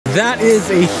That is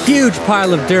a huge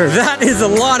pile of dirt. That is a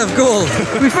lot of gold.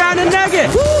 We found a nugget.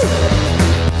 Woo!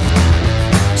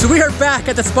 So we are back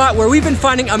at the spot where we've been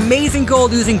finding amazing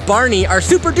gold using Barney, our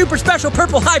super duper special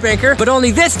purple high banker. But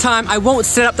only this time I won't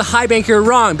set up the high banker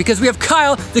wrong, because we have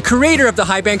Kyle, the creator of the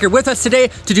high banker, with us today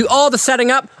to do all the setting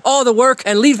up, all the work,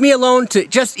 and leave me alone to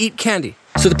just eat candy.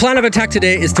 So the plan of attack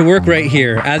today is to work right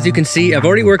here. As you can see, I've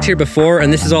already worked here before,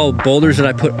 and this is all boulders that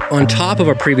I put on top of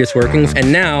our previous workings.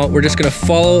 And now we're just gonna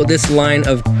follow this line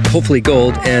of hopefully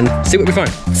gold and see what we find.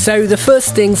 So the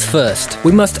first things first,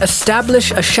 we must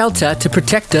establish a shelter to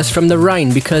protect us from the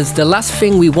rain, because the last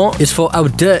thing we want is for our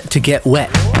dirt to get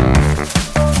wet.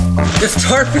 This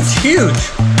tarp is huge.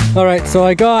 All right, so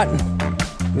I got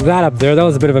that up there. That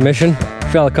was a bit of a mission.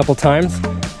 Fell a couple times.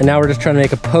 And now we're just trying to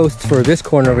make a post for this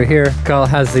corner over here. Kyle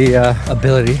has the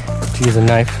ability to use a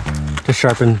knife to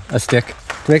sharpen a stick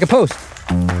to make a post.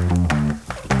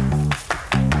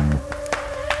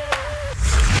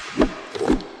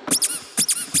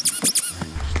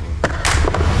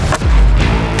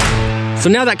 So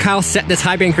now that Kyle set this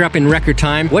high banker up in record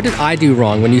time, what did I do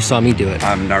wrong when you saw me do it?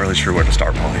 I'm not really sure where to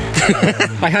start,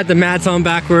 Pauly. I had the mats on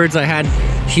backwards, I had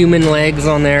human legs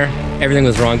on there. Everything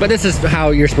was wrong, but this is how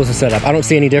you're supposed to set up. I don't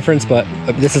see any difference, but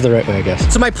this is the right way, I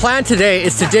guess. So my plan today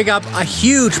is to dig up a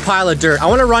huge pile of dirt. I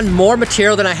wanna run more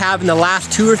material than I have in the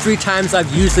last 2 or 3 times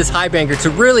I've used this high banker to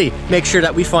really make sure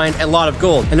that we find a lot of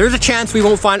gold. And there's a chance we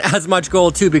won't find as much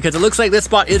gold too, because it looks like this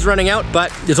spot is running out,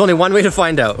 but there's only one way to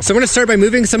find out. So I'm gonna start by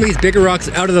moving some of these bigger rocks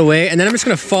out of the way, and then I'm just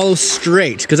gonna follow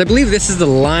straight, because I believe this is the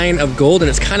line of gold, and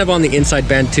it's kind of on the inside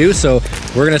band too, so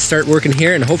we're gonna start working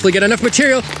here and hopefully get enough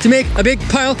material to make a big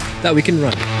pile that we can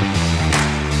run.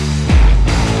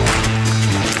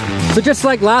 So just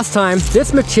like last time,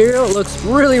 this material looks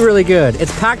really, really good.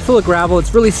 It's packed full of gravel,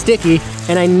 it's really sticky,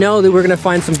 and I know that we're gonna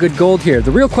find some good gold here.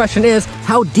 The real question is,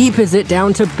 how deep is it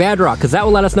down to bedrock? Because that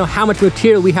will let us know how much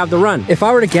material we have to run. If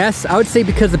I were to guess, I would say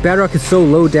because the bedrock is so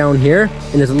low down here,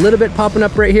 and there's a little bit popping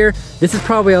up right here, this is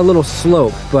probably a little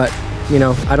slope, but you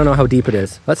know, I don't know how deep it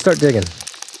is. Let's start digging.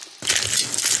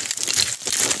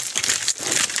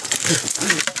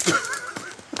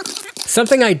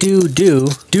 Something I do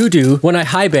when I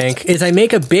high bank is I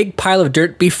make a big pile of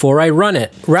dirt before I run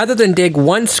it. Rather than dig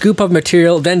one scoop of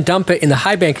material, then dump it in the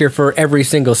high banker for every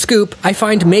single scoop, I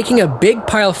find making a big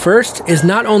pile first is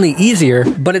not only easier,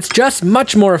 but it's just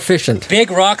much more efficient.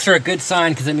 Big rocks are a good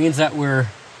sign because it means that we're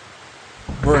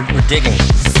digging.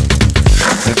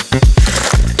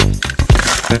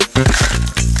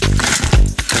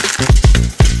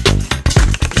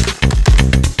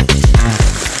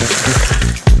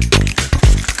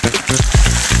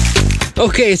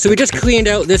 Okay, so we just cleaned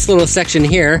out this little section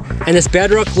here, and this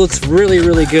bedrock looks really,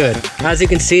 really good. As you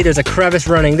can see, there's a crevice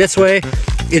running this way.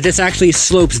 This actually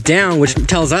slopes down, which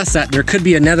tells us that there could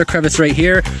be another crevice right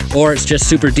here, or it's just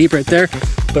super deep right there.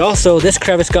 But also, this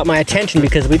crevice got my attention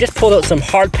because we just pulled out some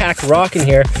hard-packed rock in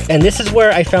here, and this is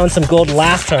where I found some gold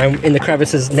last time in the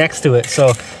crevices next to it.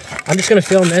 So I'm just gonna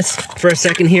film this for a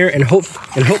second here and hope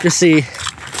to see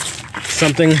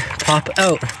something pop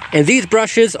out. And these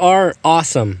brushes are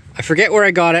awesome. I forget where I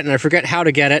got it, and I forget how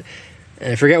to get it,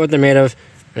 and I forget what they're made of,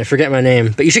 and I forget my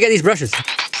name, but you should get these brushes.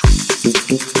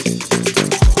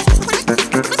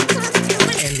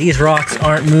 And these rocks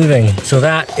aren't moving, so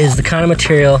that is the kind of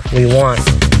material we want.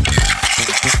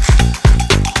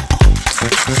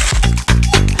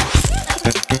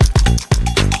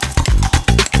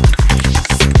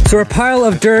 So our pile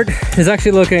of dirt is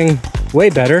actually looking way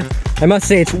better. I must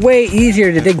say it's way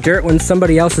easier to dig dirt when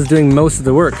somebody else is doing most of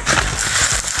the work.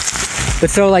 But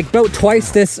so like about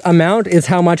twice this amount is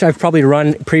how much I've probably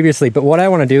run previously. But what I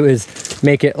want to do is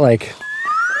make it like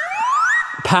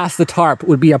past the tarp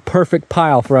would be a perfect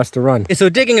pile for us to run. So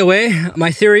digging away,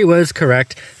 my theory was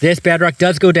correct. This bedrock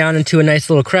does go down into a nice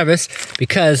little crevice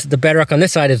because the bedrock on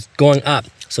this side is going up.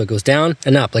 So it goes down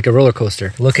and up like a roller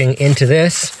coaster. Looking into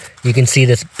this, you can see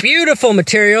this beautiful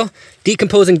material,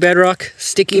 decomposing bedrock,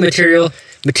 sticky material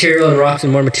and rocks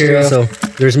and more material. So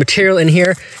there's material in here.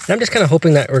 And I'm just kind of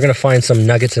hoping that we're gonna find some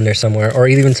nuggets in there somewhere, or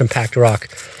even some packed rock.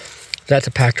 That's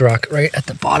a packed rock right at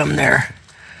the bottom there.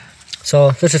 So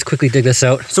let's just quickly dig this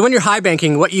out. So when you're high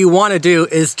banking, what you want to do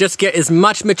is just get as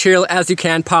much material as you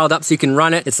can piled up so you can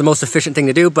run it. It's the most efficient thing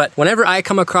to do. But whenever I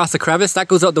come across a crevice, that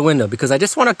goes out the window because I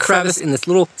just want a crevice in this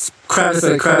little crevice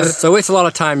and a crevice. So I waste a lot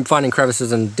of time finding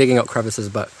crevices and digging out crevices,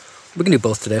 but we can do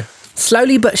both today.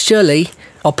 Slowly but surely,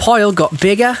 our pile got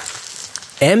bigger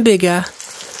and bigger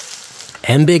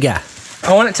and bigger.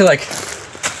 I want it to like,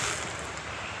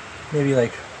 maybe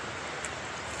like,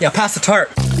 yeah, past the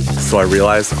tarp. So I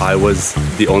realized I was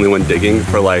the only one digging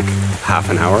for like half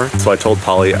an hour. So I told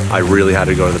Pauly I really had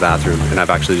to go to the bathroom, and I've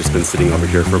actually just been sitting over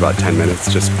here for about 10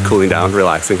 minutes, just cooling down,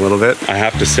 relaxing a little bit. I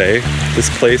have to say, this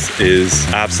place is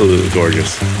absolutely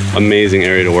gorgeous. Amazing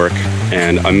area to work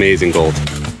and amazing gold.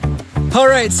 All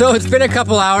right, so it's been a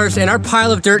couple hours and our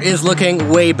pile of dirt is looking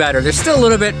way better. There's still a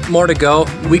little bit more to go.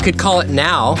 We could call it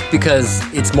now because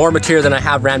it's more material than I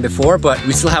have ran before, but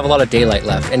we still have a lot of daylight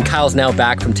left. And Kyle's now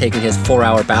back from taking his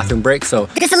 4-hour bathroom break, so.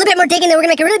 Just a little bit more digging, then we're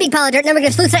gonna make a really big pile of dirt, and then we're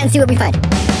gonna sluice it and see what we find.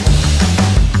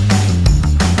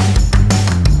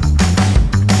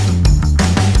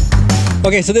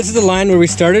 Okay, so this is the line where we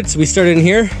started. So we started in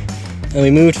here and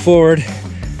we moved forward,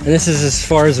 and this is as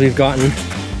far as we've gotten.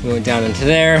 We went down into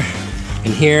there.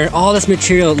 And here, all this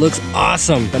material looks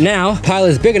awesome. But now, the pile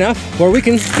is big enough where we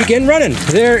can begin running.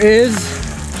 There is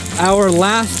our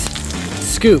last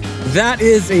scoop. That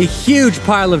is a huge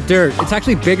pile of dirt. It's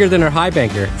actually bigger than our high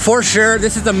banker. For sure,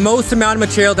 this is the most amount of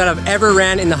material that I've ever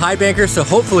ran in the high banker, so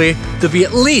hopefully there'll be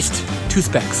at least 2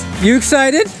 specs. You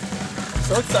excited?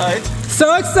 So excited.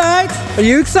 So excited? Are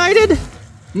you excited?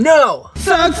 No!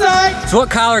 So excited! So what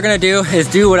Kyle are gonna do is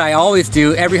do what I always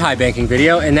do every high banking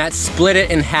video, and that's split it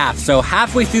in half. So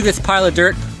halfway through this pile of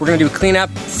dirt, we're gonna do a cleanup,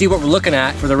 see what we're looking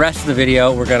at. For the rest of the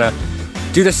video, we're gonna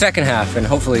do the second half and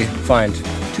hopefully find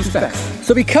 2 specs.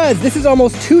 So because this is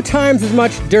almost 2 times as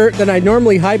much dirt than I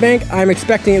normally high bank, I'm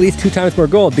expecting at least 2 times more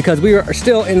gold because we are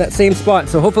still in that same spot.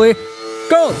 So hopefully,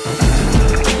 gold!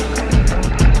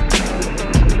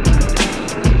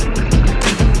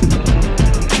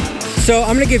 So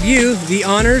I'm gonna give you the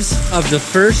honors of the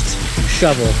first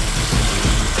shovel.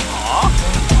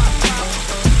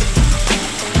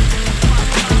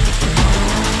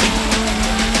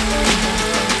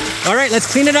 All right, let's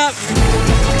clean it up.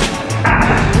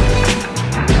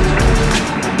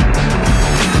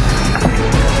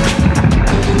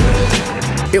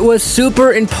 It was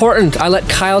super important I let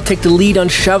Kyle take the lead on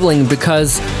shoveling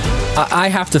because I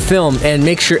have to film and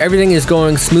make sure everything is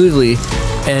going smoothly,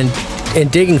 and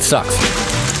digging sucks.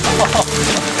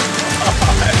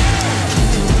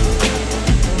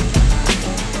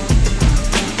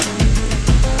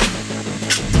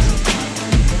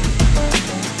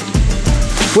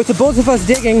 With the both of us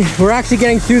digging, we're actually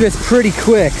getting through this pretty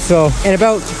quick. So in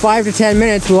about 5 to 10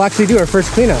 minutes, we'll actually do our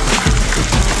first cleanup.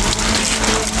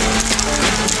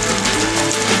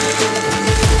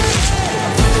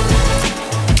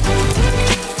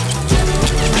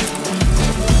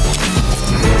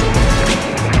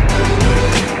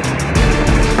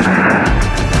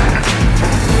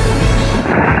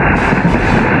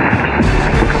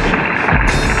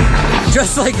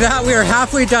 Just like that, we are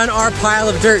halfway done our pile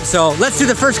of dirt. So let's do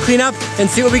the first cleanup and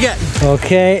see what we get.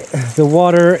 Okay, the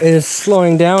water is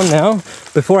slowing down now.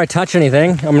 Before I touch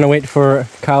anything, I'm gonna wait for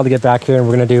Kyle to get back here and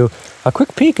we're gonna do a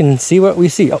quick peek and see what we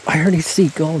see. Oh, I already see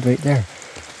gold right there.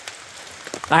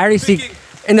 I already see,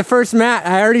 in the first mat,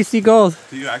 I already see gold.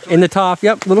 Do you actually? In the top,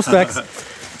 yep, little specks.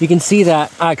 You can see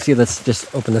that. Actually, let's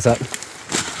just open this up.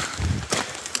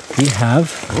 We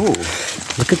have, Oh,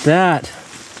 look at that.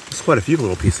 there's quite a few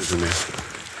little pieces in there.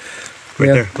 We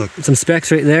Right have there, look, some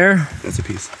specks right there. that's a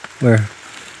piece. Where?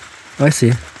 Oh, I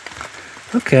see.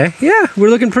 Okay, yeah, we're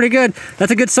looking pretty good.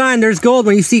 That's a good sign. There's gold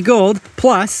when you see gold.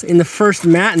 Plus, in the first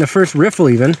mat, in the first riffle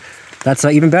even, that's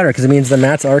even better because it means the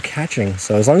mats are catching.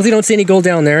 So as long as you don't see any gold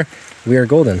down there, we are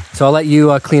golden. So I'll let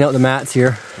you clean out the mats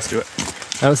here. Let's do it.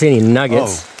 I don't see any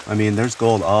nuggets. Oh, I mean, there's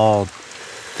gold all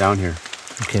down here.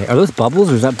 Okay, are those bubbles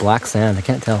or is that black sand? I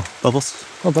can't tell. Bubbles.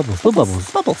 Oh, bubbles. Little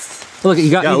bubbles. Bubbles. Oh, look,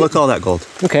 you got. Yeah, look all that gold.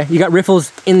 Okay, you got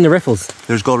riffles in the riffles.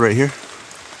 There's gold right here.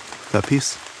 That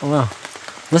piece. Oh wow.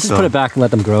 Let's just put it back and let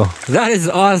them grow. That is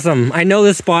awesome. I know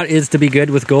this spot is to be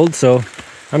good with gold, so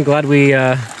I'm glad we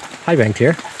high banked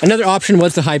here. Another option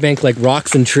was to high bank like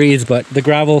rocks and trees, but the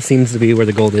gravel seems to be where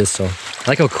the gold is, so I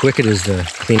like how quick it is to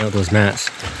clean out those mats.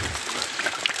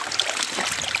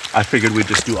 I figured we'd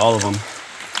just do all of them.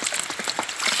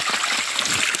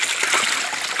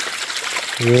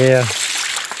 Yeah.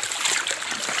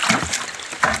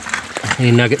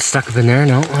 Any nuggets stuck up in there?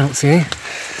 No, I don't see any.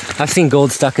 I've seen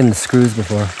gold stuck in the screws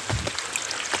before.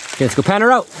 Okay, let's go pan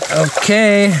her out.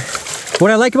 Okay.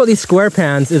 What I like about these square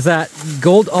pans is that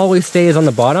gold always stays on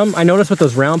the bottom. I notice with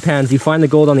those round pans, you find the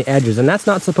gold on the edges, and that's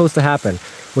not supposed to happen.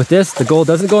 With this, the gold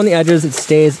doesn't go on the edges, it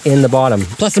stays in the bottom.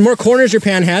 Plus, the more corners your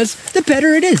pan has, the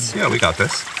better it is. Yeah, we got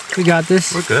this. We got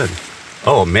this. We're good.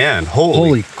 Oh man,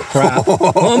 holy crap.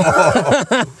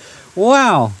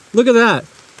 Wow, look at that.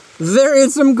 There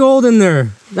is some gold in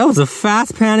there. That was a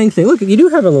fast panning thing. Look, you do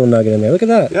have a little nugget in there. Look at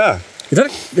that. Yeah. Is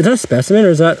that a specimen or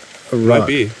is that a rock? Might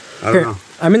be. I don't know.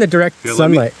 I'm in the direct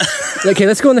sunlight. Okay,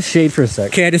 let's go in the shade for a sec.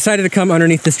 Okay, I decided to come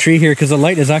underneath this tree here because the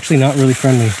light is actually not really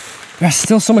friendly. There's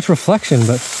still so much reflection,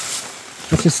 but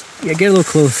let's just get a little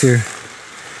close here.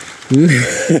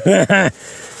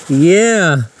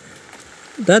 Yeah,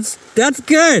 that's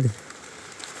good.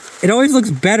 It always looks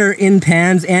better in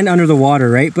pans and under the water,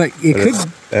 right? But it's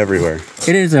everywhere.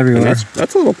 It is everywhere. And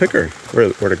that's a little picker.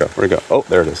 Where'd it go? Where'd it go? Oh,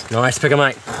 there it is. Nice pick 'em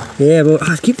out. Yeah, but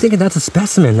I keep thinking that's a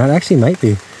specimen. That actually might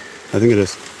be. I think it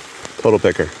is. Total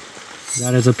picker.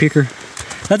 That is a picker.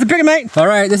 That's a picker, mate. All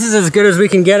right, this is as good as we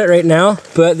can get it right now.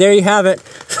 But there you have it.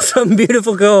 Some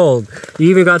beautiful gold. You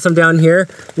even got some down here.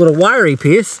 A little wiry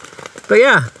piece. But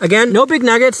yeah, again, no big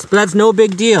nuggets, but that's no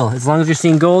big deal. As long as you're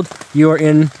seeing gold, you are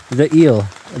in the eel.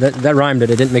 That rhymed it.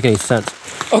 It didn't make any sense.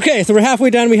 Okay, so we're halfway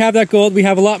done. We have that gold. We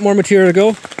have a lot more material to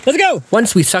go. Let's go.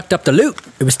 Once we sucked up the loot,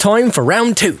 it was time for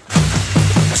round 2.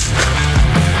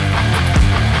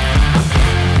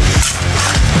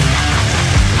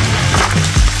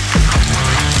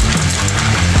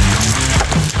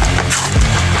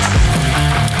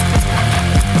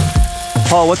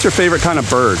 Paul, what's your favorite kind of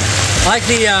bird? I like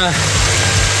the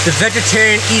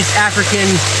vegetarian East African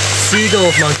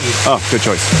seagull monkey. Oh, good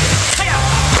choice.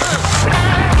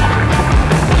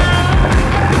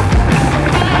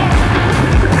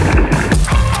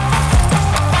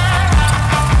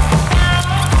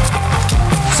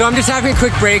 So I'm just having a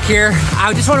quick break here.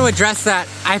 I just want to address that.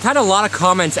 I've had a lot of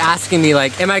comments asking me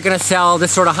like, am I gonna sell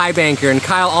this sort of high banker? And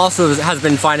Kyle also has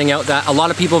been finding out that a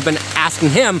lot of people have been asking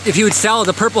him if he would sell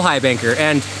the purple high banker.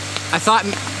 And I thought,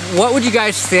 what would you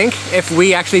guys think if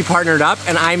we actually partnered up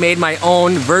and I made my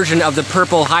own version of the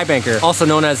purple high banker, also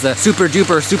known as the super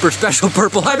duper super special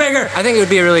purple high banker? I think it would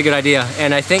be a really good idea,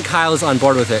 and I think Kyle is on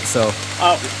board with it, so.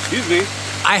 Oh, excuse me.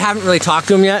 I haven't really talked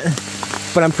to him yet,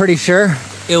 but I'm pretty sure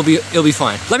it'll be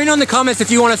fine. Let me know in the comments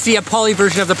if you want to see a poly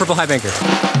version of the purple high banker.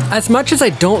 As much as I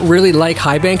don't really like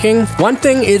high banking, one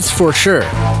thing is for sure.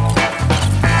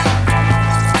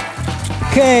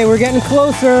 Okay, we're getting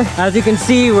closer. As you can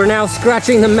see, we're now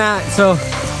scratching the mat. So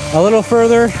a little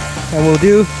further and we'll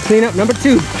do cleanup number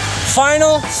 2.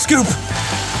 Final scoop.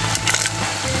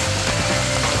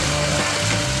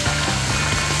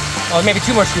 Oh, maybe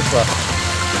 2 more scoops left.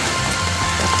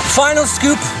 Final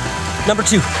scoop number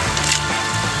 2.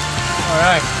 All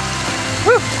right.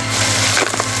 Woo.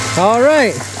 All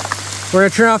right. We're gonna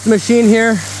turn off the machine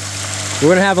here. We're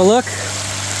gonna have a look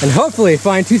and hopefully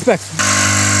find 2 specks.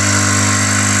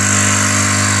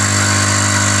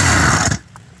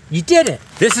 You did it.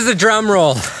 This is a drum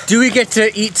roll. Do we get to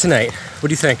eat tonight? What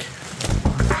do you think?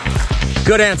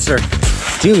 Good answer.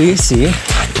 Do we see?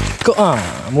 Go on.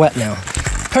 I'm wet now.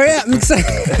 Hurry up, I'm excited.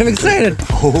 I'm excited.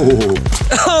 Oh.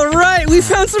 All right, we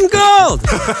found some gold.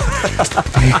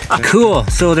 Cool.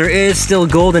 So there is still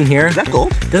gold in here. Is that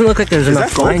gold? Doesn't look like there's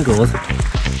enough fine gold.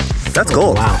 That's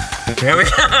gold. Wow. Here we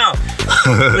go.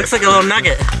 Looks like a little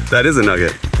nugget. That is a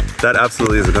nugget. That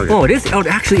absolutely is a nugget. Oh, it is? Oh, it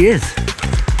actually is.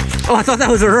 Oh, I thought that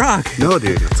was a rock. No,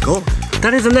 dude, it's gold.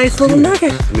 That is a nice little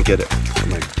nugget. Let me get it.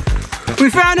 We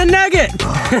found a nugget.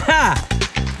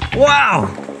 Wow.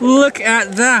 Look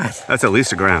at that. That's at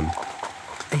least a gram.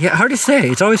 Yeah, hard to say.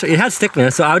 It has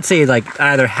thickness, so I would say like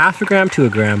either half a gram to a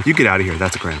gram. You get out of here,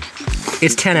 that's a gram.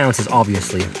 It's 10 ounces,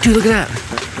 obviously. Dude, look at that.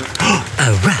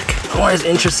 A rack. I'm always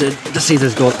interested to see if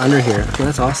there's gold under here. Okay,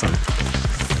 that's awesome.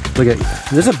 Look at,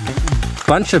 there's a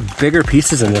bunch of bigger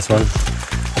pieces in this one.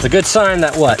 It's a good sign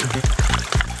that what?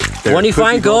 When you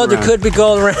find gold, there could be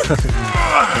gold around.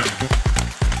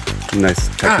 Nice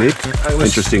technique.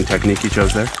 Interesting technique you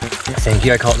chose there. Thank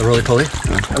you, I call it the roly-poly.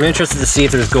 I'm interested to see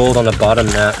if there's gold on the bottom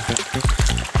of that.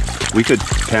 We could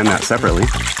pan that separately.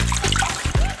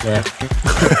 Yeah.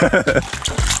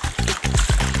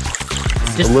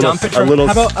 Just dump it from,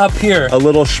 how about up here? A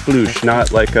little sploosh,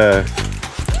 not like a...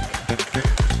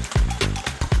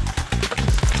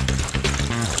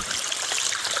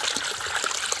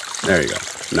 There you go,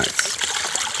 nice.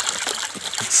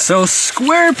 So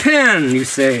square pin, you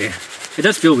say? It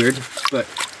does feel weird, but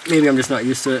maybe I'm just not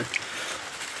used to it.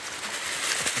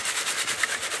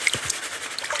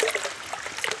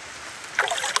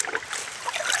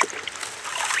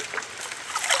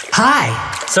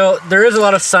 Hi! So there is a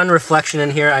lot of sun reflection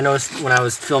in here. I noticed when I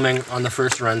was filming on the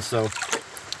first run, so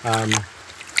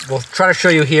we'll try to show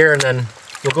you here and then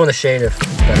we'll go in the shade if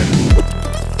it's better.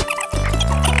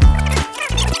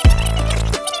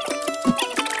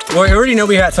 Well, we already know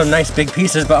we had some nice big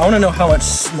pieces, but I want to know how much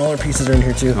smaller pieces are in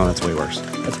here too. Oh, that's way worse.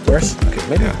 That's worse? Okay,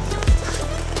 maybe go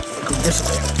this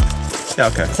way. Yeah,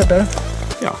 okay. Is that better?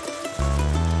 Yeah.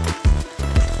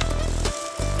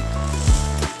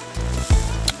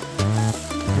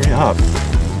 Hurry up.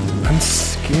 I'm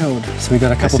scared. geode. So we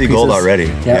got a couple I see pieces. gold already.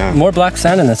 Yeah, more black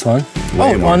sand in this one.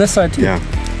 Way more. On this side too. Yeah.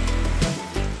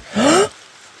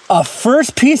 A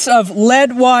first piece of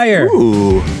lead wire.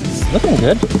 Ooh. It's looking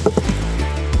good.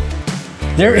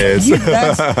 There it is.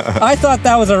 I thought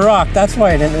that was a rock. That's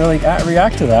why I didn't really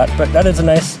react to that. But that is a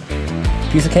nice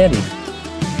piece of candy.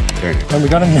 There. And we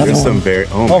got another There's one. some very.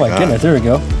 Oh my God. Goodness! There we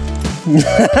go.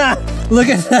 Look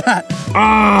at that.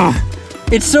 Ah.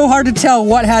 It's so hard to tell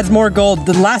what has more gold,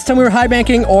 the last time we were high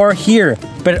banking or here,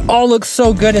 but it all looks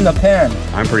so good in the pan.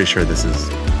 I'm pretty sure this is.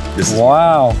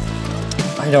 Wow.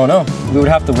 I don't know. We would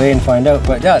have to weigh and find out,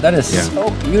 but yeah, that is so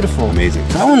beautiful. Amazing.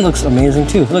 That one looks amazing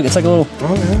too. Look, it's like a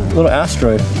little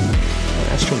asteroid.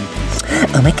 Asteroid.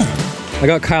 Oh my God. I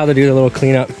got Kyle to do the little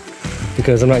cleanup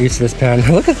because I'm not used to this pan.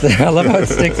 Look at that. I love how it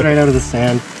sticks right out of the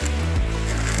sand.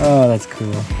 Oh, that's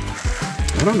cool.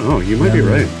 I don't know. You might be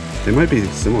right. They might be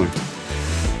similar.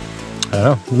 I don't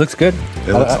know. It looks good.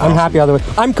 It looks I'm happy all the way.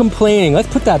 I'm complaining. Let's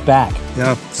put that back.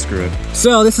 Yeah, screw it.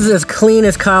 So this is as clean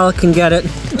as Kyle can get it.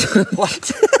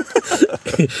 What?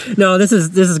 No, this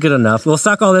is good enough. We'll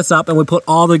suck all this up and we put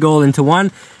all the gold into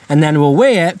one, and then we'll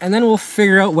weigh it, and then we'll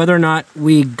figure out whether or not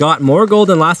we got more gold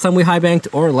than last time we high banked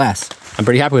or less. I'm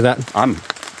pretty happy with that. I'm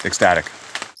ecstatic.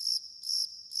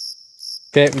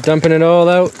 Okay, I'm dumping it all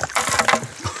out.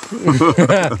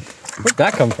 Where'd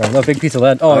that come from? A big piece of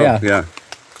lead. Oh yeah. Yeah.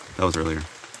 That was earlier.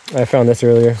 I found this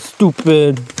earlier.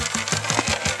 Stupid.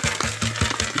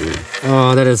 Yeah.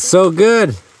 Oh, that is so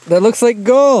good. That looks like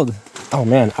gold. Oh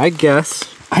man, I guess.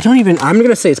 I'm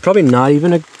gonna say it's probably not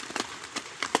even a,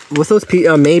 with those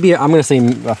maybe, I'm gonna say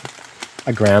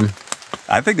a gram.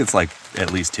 I think it's like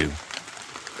at least 2.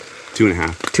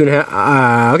 2.5.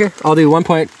 2.5, okay. I'll do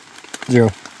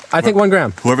 1.0. I think 1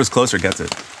 gram. Whoever's closer gets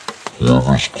it.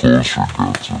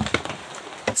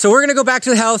 So we're gonna go back to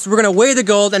the house, we're gonna weigh the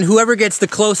gold, and whoever gets the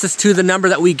closest to the number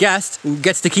that we guessed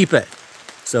gets to keep it.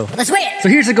 So Let's weigh it. So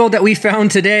here's the gold that we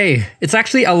found today. It's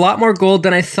actually a lot more gold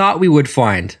than I thought we would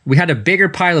find. We had a bigger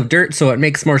pile of dirt, so it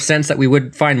makes more sense that we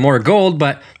would find more gold,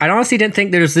 but I honestly didn't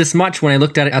think there's this much when I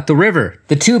looked at it at the river.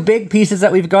 The 2 big pieces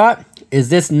that we've got is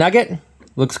this nugget.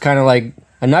 Looks kind of like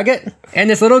a nugget. And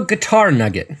this little guitar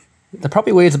nugget. That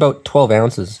probably weighs about 12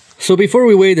 ounces. So before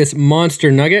we weigh this monster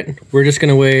nugget, we're just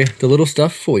gonna weigh the little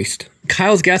stuff first.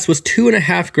 Kyle's guess was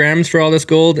 2.5 grams for all this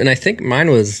gold, and I think mine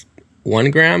was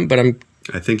 1 gram, but I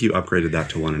think you upgraded that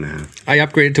to 1.5. I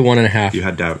upgraded to 1.5. You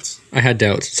had doubts. I had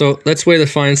doubts. So let's weigh the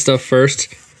fine stuff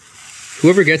first.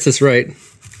 Whoever gets this right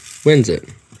wins it.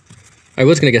 I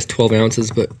was gonna guess 12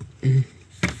 ounces, but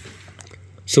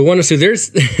so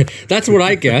there's that's what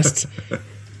I guessed.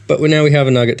 But now we have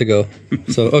a nugget to go.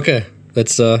 So okay,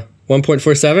 that's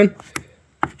 1.47.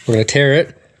 We're gonna tear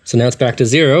it. So now it's back to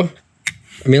 0.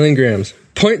 1,000,000 grams.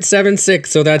 0.76,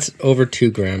 so that's over 2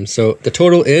 grams. So the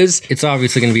total is, it's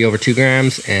obviously gonna be over 2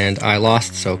 grams, and I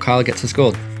lost, so Kyle gets his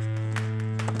gold.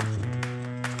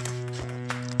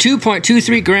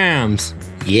 2.23 grams.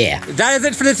 Yeah. that is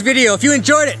it for this video. If you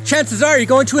enjoyed it, chances are you're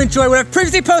going to enjoy what I've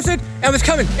previously posted and what's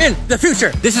coming in the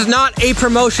future. This is not a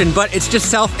promotion, but it's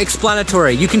just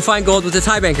self-explanatory. You can find gold with this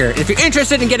high banker. If you're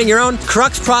interested in getting your own,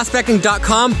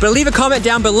 cruxprospecting.com, but leave a comment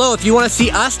down below if you want to see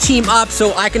us team up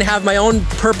so I can have my own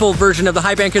purple version of the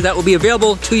high banker that will be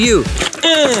available to you.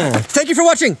 Thank you for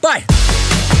watching. Bye.